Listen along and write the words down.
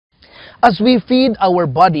As we feed our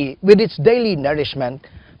body with its daily nourishment,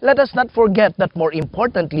 let us not forget that more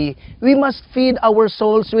importantly, we must feed our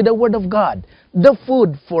souls with the Word of God, the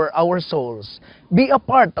food for our souls. Be a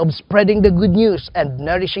part of spreading the good news and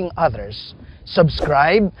nourishing others.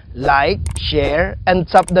 Subscribe, like, share, and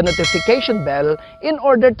tap the notification bell in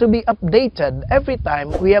order to be updated every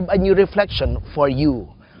time we have a new reflection for you.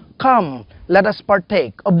 Come, let us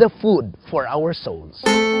partake of the food for our souls.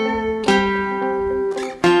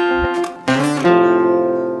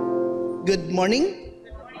 Good morning.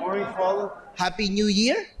 Morning, Father. Happy New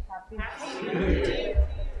Year.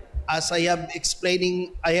 As I have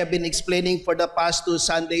been explaining for the past 2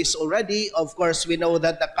 Sundays already. Of course, we know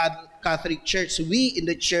that the Catholic Church, we in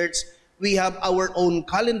the church, we have our own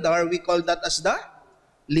calendar. We call that as the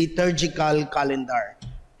liturgical calendar.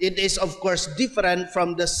 It is, of course, different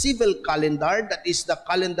from the civil calendar. That is the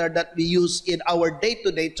calendar that we use in our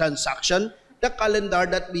day-to-day transaction, the calendar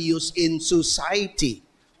that we use in society.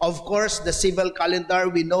 Of course, the civil calendar,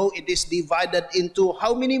 we know it is divided into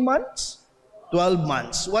how many months? 12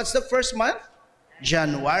 months. What's the first month?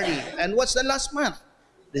 January. And what's the last month?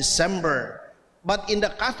 December. But in the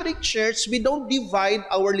Catholic Church, we don't divide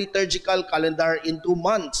our liturgical calendar into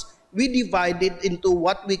months. We divide it into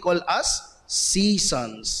what we call as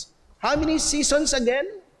seasons. How many seasons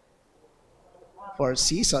again? 4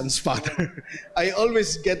 seasons, Father. I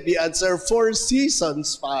always get the answer, 4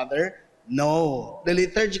 seasons, Father. No, the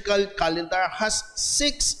liturgical calendar has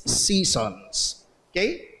 6 seasons.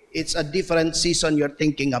 Okay? It's a different season you're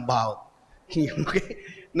thinking about. Okay?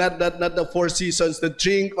 Not the 4 seasons, the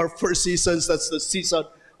drink, or 4 seasons, that's the season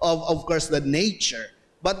of course, the nature.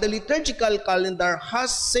 But the liturgical calendar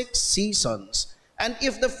has 6 seasons. And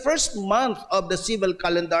if the first month of the civil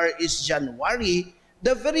calendar is January,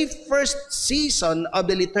 the very first season of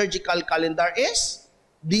the liturgical calendar is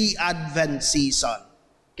the Advent season.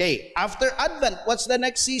 Okay, after Advent, what's the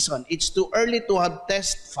next season? It's too early to have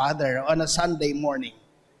test, Father, on a Sunday morning.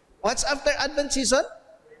 What's after Advent season?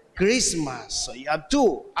 Christmas. So you have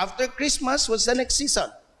 2. After Christmas, what's the next season?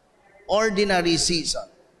 Ordinary season.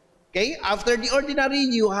 Okay, after the ordinary,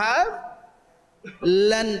 you have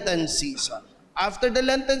Lenten season. After the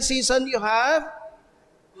Lenten season, you have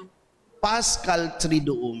Paschal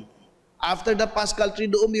Triduum. After the Paschal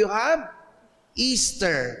Triduum, you have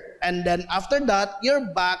Easter. And then after that,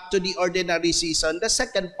 you're back to the ordinary season, the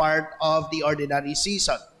second part of the ordinary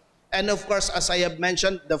season. And of course, as I have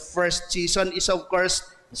mentioned, the first season is of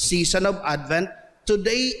course season of Advent.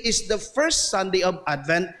 Today is the first Sunday of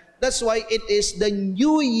Advent. That's why it is the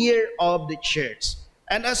new year of the church.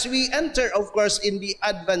 And as we enter, of course, in the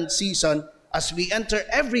Advent season, as we enter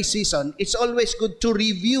every season, it's always good to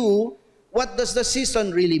review what does the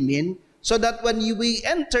season really mean, so that when we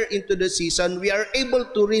enter into the season, we are able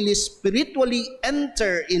to really spiritually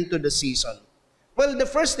enter into the season. Well, the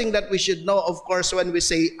first thing that we should know, of course, when we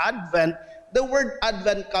say Advent, the word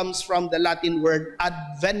Advent comes from the Latin word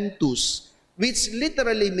adventus, which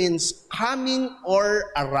literally means coming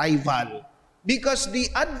or arrival. Because the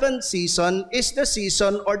Advent season is the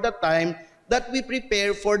season or the time that we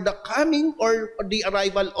prepare for the coming or the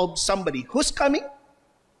arrival of somebody. Who's coming?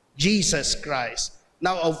 Jesus Christ.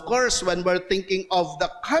 Now, of course, when we're thinking of the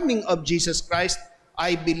coming of Jesus Christ,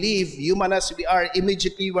 I believe, human as we are,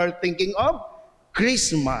 immediately we're thinking of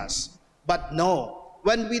Christmas. But no,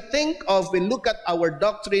 when we look at our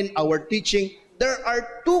doctrine, our teaching, there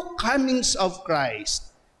are 2 comings of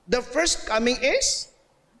Christ. The first coming is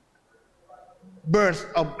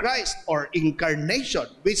birth of Christ or incarnation,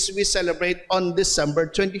 which we celebrate on December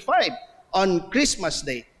 25, on Christmas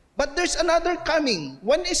Day. But there's another coming.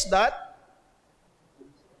 When is that?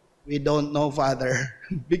 We don't know, Father,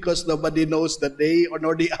 because nobody knows the day or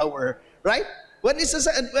nor the hour, right? When is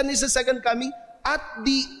the second coming? At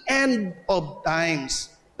the end of times.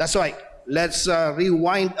 That's why, let's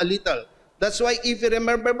rewind a little. That's why if you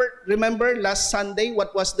remember last Sunday,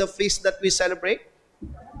 what was the feast that we celebrate?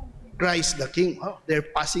 Christ the King. Oh, they're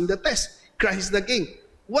passing the test. Christ the King.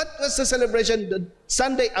 What was the celebration the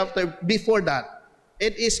Sunday before that?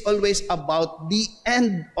 It is always about the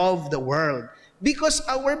end of the world. Because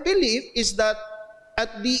our belief is that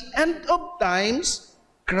at the end of times,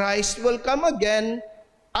 Christ will come again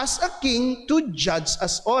as a king to judge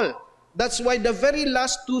us all. That's why the very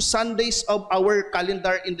last 2 Sundays of our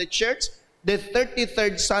calendar in the church, the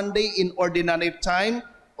 33rd Sunday in ordinary time,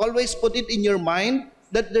 always put it in your mind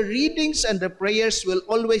that the readings and the prayers will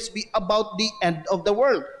always be about the end of the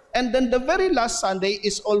world. And then the very last Sunday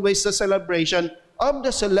is always the celebration of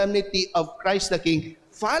the solemnity of Christ the King,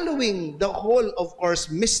 following the whole, of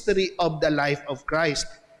course, mystery of the life of Christ.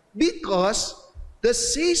 Because The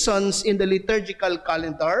seasons in the liturgical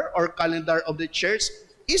calendar or calendar of the church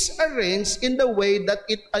is arranged in the way that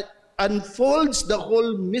it unfolds the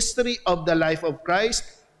whole mystery of the life of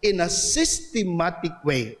Christ in a systematic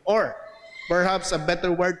way, or perhaps a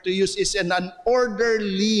better word to use is in an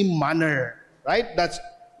orderly manner, right? That's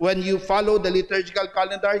when you follow the liturgical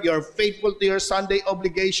calendar, you're faithful to your Sunday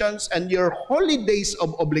obligations and your holy days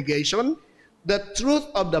of obligation. The truth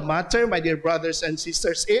of the matter, my dear brothers and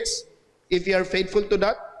sisters, is if you are faithful to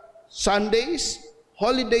that, Sundays,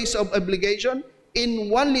 holidays of obligation, in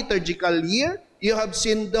one liturgical year, you have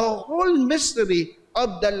seen the whole mystery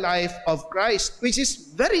of the life of Christ, which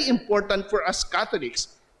is very important for us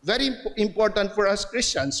Catholics, very important for us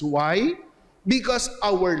Christians. Why? Because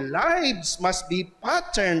our lives must be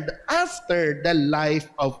patterned after the life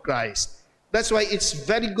of Christ. That's why it's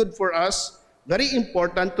very good for us, very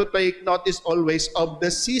important to take notice always of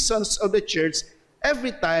the seasons of the church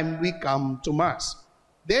every time we come to Mass.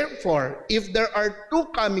 Therefore, if there are two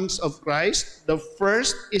comings of Christ, the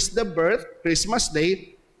first is the birth, Christmas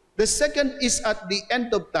Day. The second is at the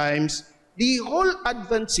end of times. The whole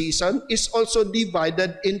Advent season is also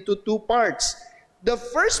divided into two parts. The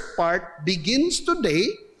first part begins today,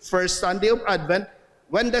 first Sunday of Advent.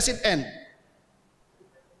 When does it end?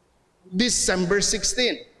 December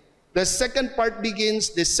 16. The second part begins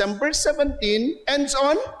December 17, ends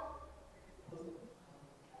on?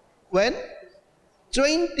 When?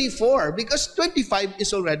 24, because 25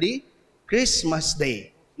 is already Christmas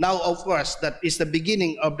Day. Now, of course, that is the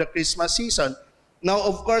beginning of the Christmas season. Now,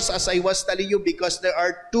 of course, as I was telling you, because there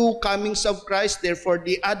are two comings of Christ, therefore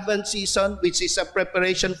the Advent season, which is a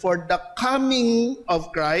preparation for the coming of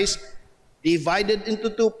Christ, divided into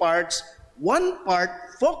two parts. One part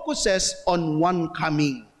focuses on one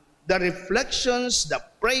coming. The reflections, the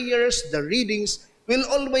prayers, the readings will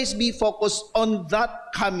always be focused on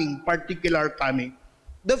that coming, particular coming.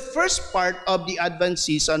 The first part of the Advent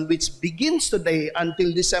season, which begins today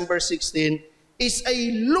until December 16, is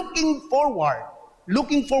a looking forward.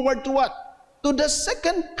 Looking forward to what? To the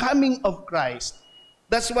second coming of Christ.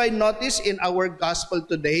 That's why notice in our gospel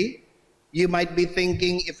today, you might be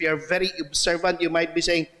thinking, if you're very observant, you might be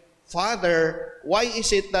saying, Father, why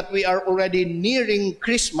is it that we are already nearing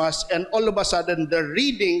Christmas and all of a sudden the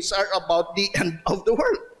readings are about the end of the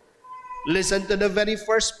world? Listen to the very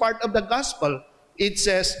first part of the gospel. It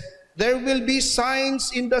says, there will be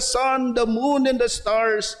signs in the sun, the moon, and the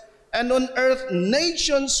stars, and on earth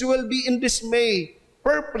nations will be in dismay,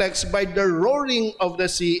 perplexed by the roaring of the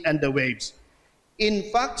sea and the waves. In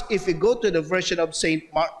fact, if you go to the version of Saint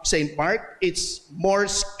Mark, it's more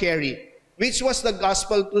scary, which was the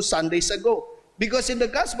gospel 2 Sundays ago. Because in the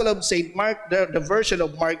gospel of Saint Mark, the version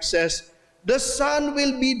of Mark says, the sun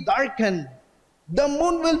will be darkened, the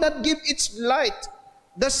moon will not give its light,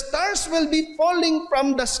 the stars will be falling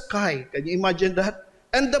from the sky. Can you imagine that?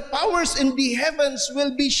 And the powers in the heavens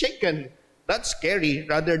will be shaken. That's scary.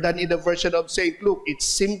 Rather than in the version of St. Luke, it's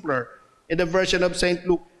simpler. In the version of St.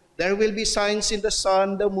 Luke, there will be signs in the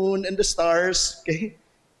sun, the moon, and the stars. Okay?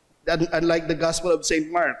 Unlike the Gospel of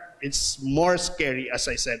St. Mark, it's more scary, as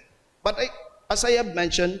I said. But as I have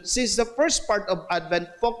mentioned, since the first part of Advent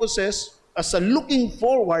focuses as a looking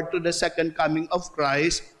forward to the second coming of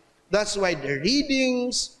Christ, that's why the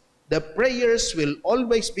readings, the prayers will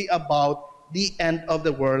always be about the end of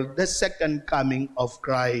the world, the second coming of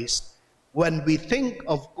Christ. When we think,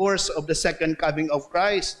 of course, of the second coming of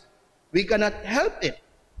Christ, we cannot help it,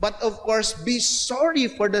 but of course, be sorry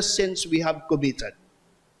for the sins we have committed.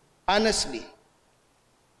 Honestly,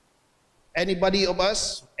 any of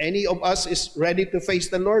us is ready to face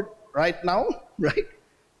the Lord right now, right?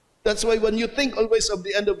 That's why when you think always of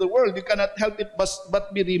the end of the world, you cannot help it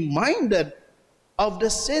but be reminded of the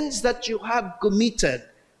sins that you have committed.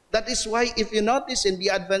 That is why if you notice in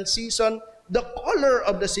the Advent season, the color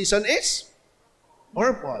of the season is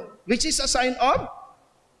purple, which is a sign of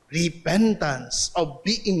repentance, of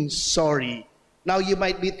being sorry. Now you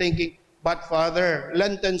might be thinking, but Father,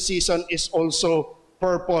 Lenten season is also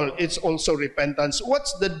purple, it's also repentance.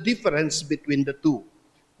 What's the difference between the two?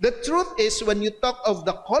 The truth is, when you talk of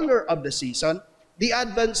the color of the season, the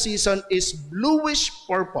Advent season is bluish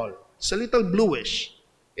purple. It's a little bluish,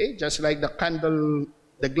 okay? Just like the candle,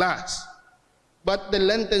 the glass. But the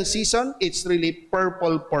Lenten season, it's really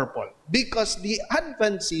purple. Because the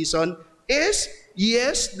Advent season is,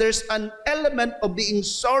 yes, there's an element of being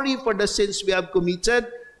sorry for the sins we have committed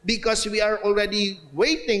because we are already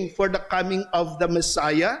waiting for the coming of the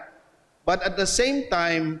Messiah. But at the same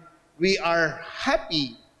time, we are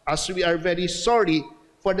happy as we are very sorry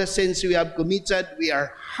for the sins we have committed. We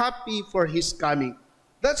are happy for His coming.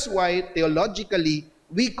 That's why, theologically,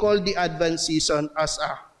 we call the Advent season as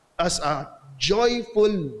a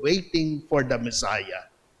joyful waiting for the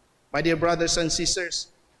Messiah. My dear brothers and sisters,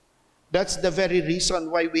 that's the very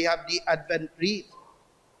reason why we have the Advent wreath.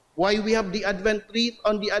 Why we have the Advent wreath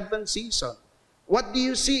on the Advent season. What do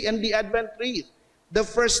you see in the Advent wreath? The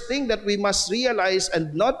first thing that we must realize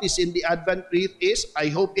and notice in the Advent wreath is, I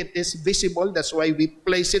hope it is visible, that's why we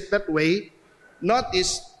place it that way.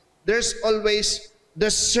 Notice, there's always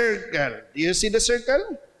the circle. Do you see the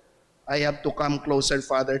circle? I have to come closer,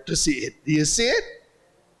 Father, to see it. Do you see it?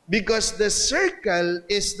 Because the circle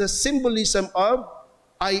is the symbolism of,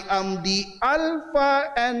 I am the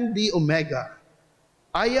Alpha and the Omega.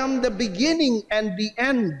 I am the beginning and the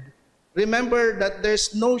end. Remember that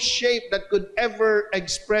there's no shape that could ever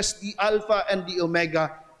express the Alpha and the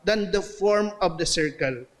Omega than the form of the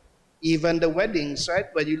circle. Even the weddings, right?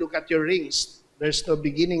 When you look at your rings, there's no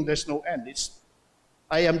beginning, there's no end. It's,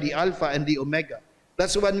 I am the Alpha and the Omega.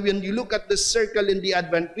 That's when you look at the circle in the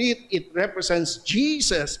Advent wreath, it represents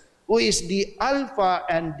Jesus, who is the Alpha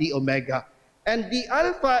and the Omega. And the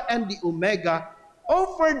Alpha and the Omega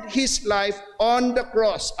offered his life on the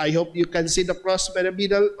cross. I hope you can see the cross by the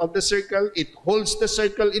middle of the circle. It holds the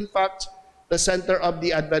circle, in fact, the center of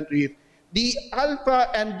the Advent wreath. The Alpha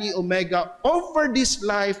and the Omega offered his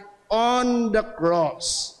life on the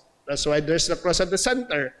cross. That's why there's the cross at the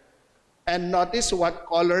center. And notice what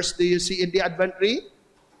colors do you see in the Advent wreath?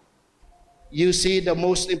 You see the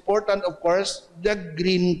most important, of course, the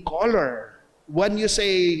green color. When you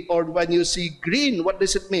say, or when you see green, what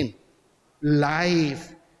does it mean?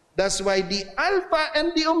 Life. That's why the Alpha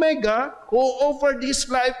and the Omega, who offered his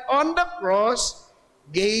life on the cross,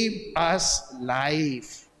 gave us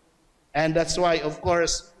life. And that's why, of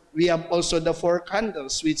course, we have also the 4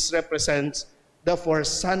 candles, which represents the 4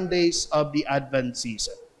 Sundays of the Advent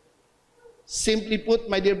season. Simply put,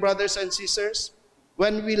 my dear brothers and sisters,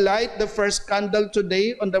 when we light the first candle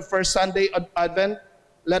today on the first Sunday of Advent,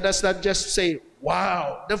 let us not just say,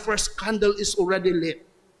 wow, the first candle is already lit.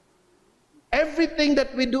 Everything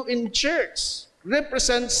that we do in church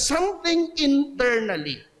represents something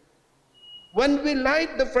internally. When we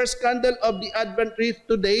light the first candle of the Advent wreath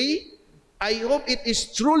today, I hope it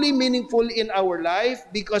is truly meaningful in our life,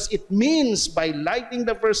 because it means by lighting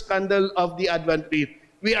the first candle of the Advent wreath,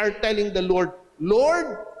 we are telling the Lord,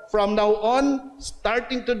 Lord, from now on,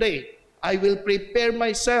 starting today, I will prepare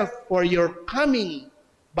myself for your coming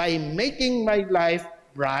by making my life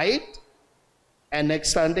bright. And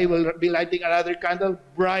next Sunday, we'll be lighting another candle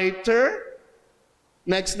brighter.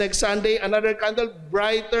 Next Sunday, another candle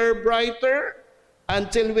brighter, brighter,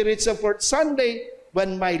 until we reach the 4th Sunday,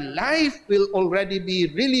 when my life will already be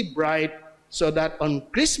really bright, so that on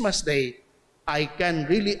Christmas Day, I can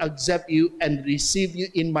really accept you and receive you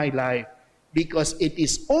in my life. Because it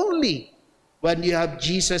is only when you have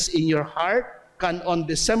Jesus in your heart, can on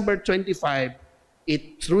December 25,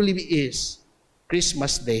 it truly is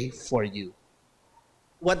Christmas Day for you.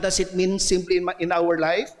 What does it mean simply in our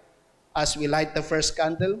life? As we light the first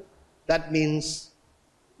candle, that means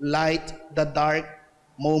light the dark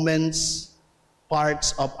moments,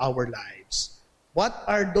 parts of our lives. What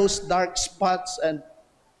are those dark spots and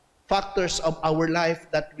factors of our life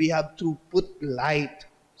that we have to put light,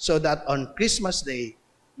 so that on Christmas Day,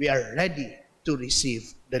 we are ready to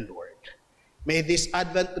receive the Lord? May this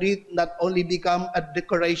Advent wreath not only become a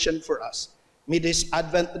decoration for us, may this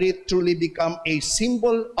Advent wreath truly become a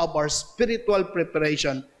symbol of our spiritual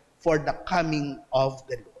preparation for the coming of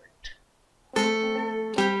the Lord.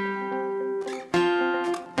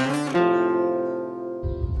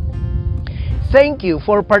 Thank you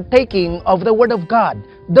for partaking of the Word of God,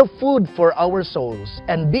 the food for our souls,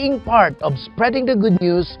 and being part of spreading the good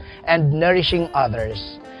news and nourishing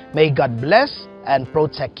others. May God bless and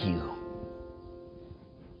protect you.